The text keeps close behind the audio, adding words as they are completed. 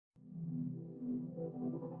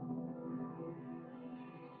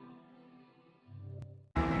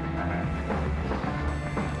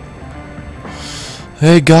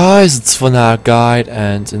Hey guys, it's FanaticGuide,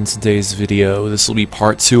 and in today's video, this will be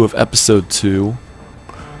part 2 of episode 2.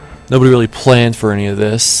 Nobody really planned for any of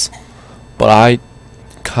this, but I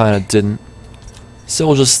kinda didn't. So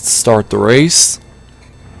we'll just start the race.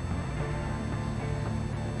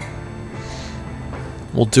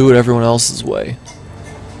 We'll do it everyone else's way.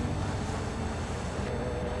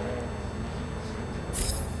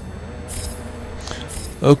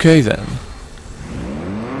 Okay then.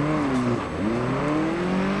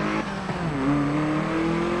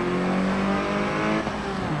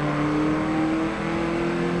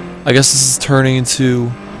 I guess this is turning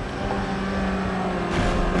into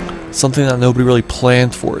something that nobody really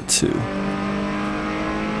planned for it to.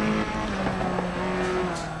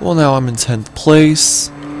 Well, now I'm in 10th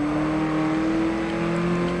place.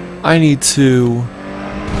 I need to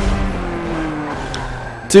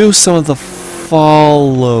do some of the following.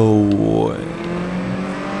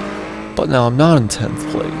 But now I'm not in 10th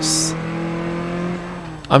place.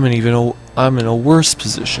 I'm in a worse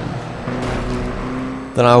position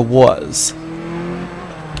than I was.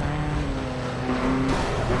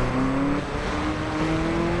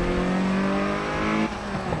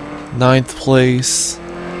 Ninth place.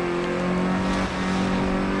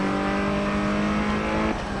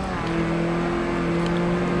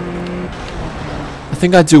 I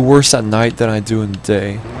think I do worse at night than I do in the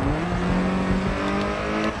day.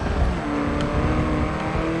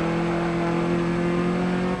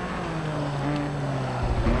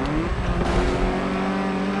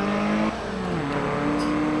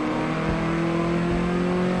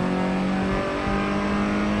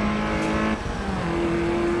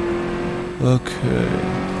 Okay.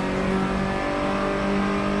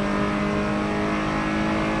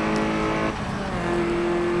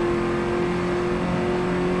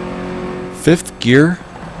 Fifth gear?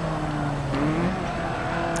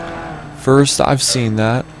 First, I've seen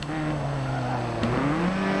that.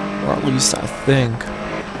 Or at least I think.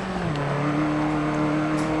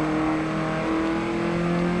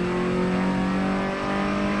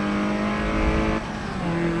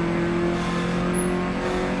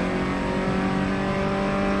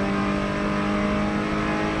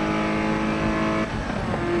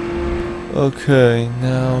 Okay,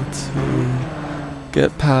 now to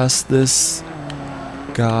get past this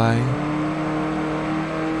guy.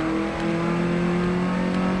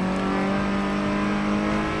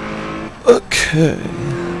 Okay.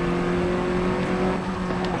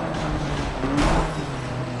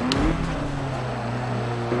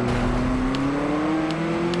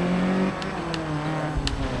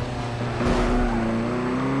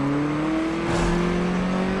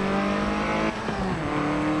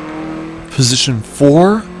 Position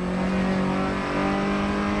 4.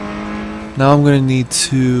 Now I'm gonna need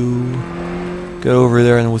to get over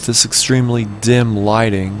there, and with this extremely dim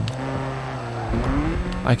lighting,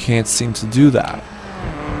 I can't seem to do that.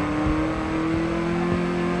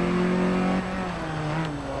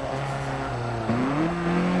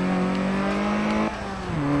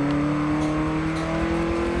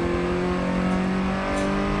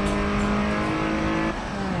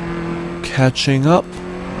 Catching up.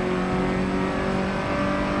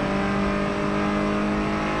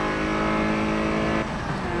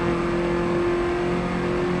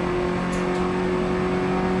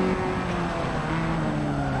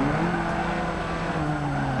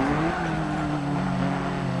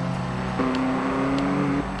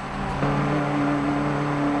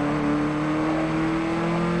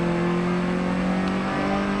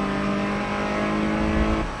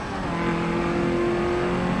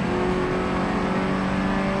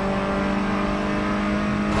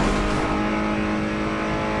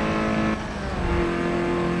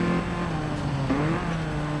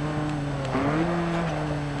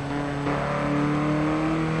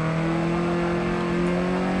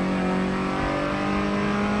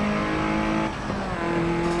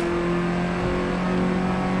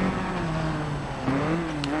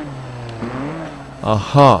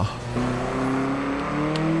 Aha.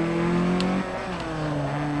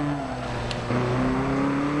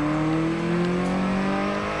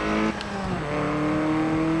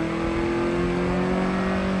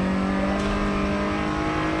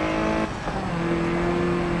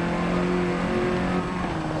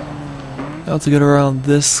 Now to get around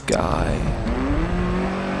this guy.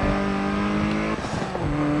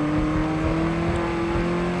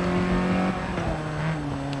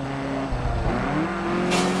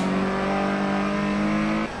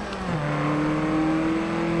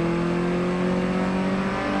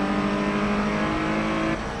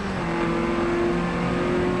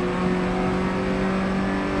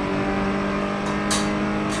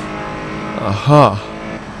 Uh-huh.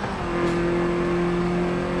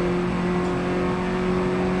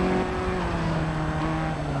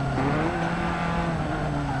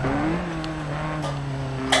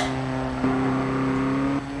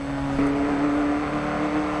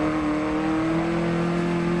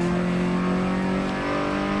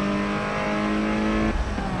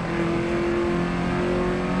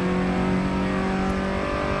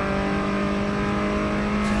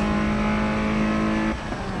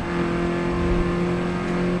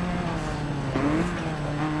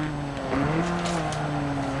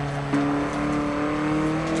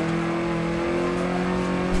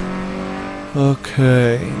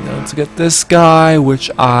 Okay, now let's get this guy,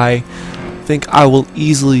 which I think I will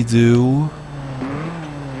easily do.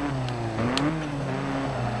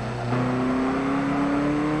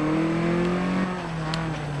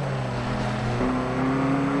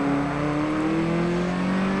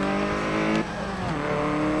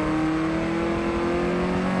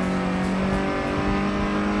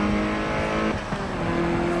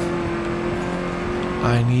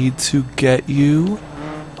 I need to get you.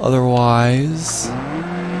 Otherwise,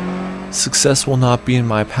 success will not be in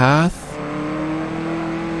my path.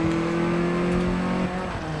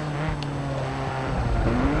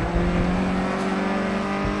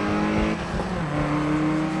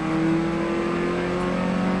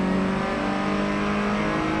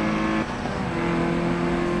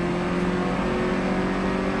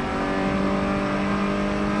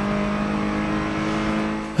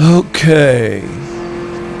 Okay.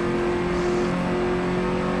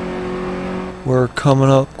 We're coming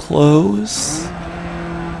up close.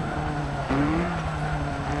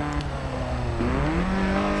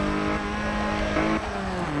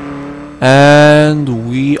 And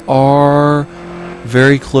we are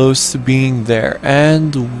very close to being there.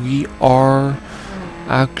 And we are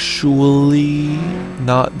actually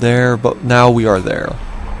not there, but now we are there.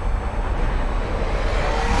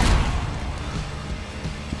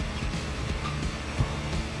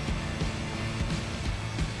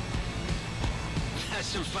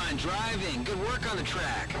 Some fine driving. Good work on the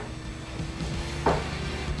track.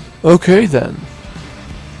 Okay then.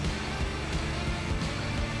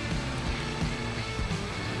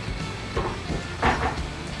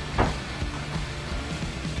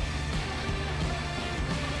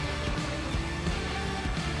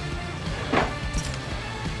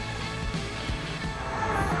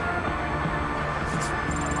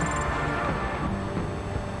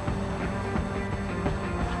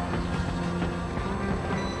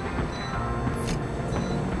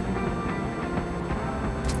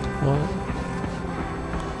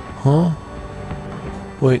 Huh?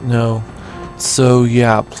 Wait, no. So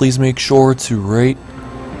yeah, please make sure to rate,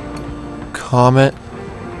 comment,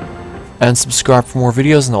 and subscribe for more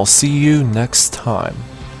videos, and I'll see you next time.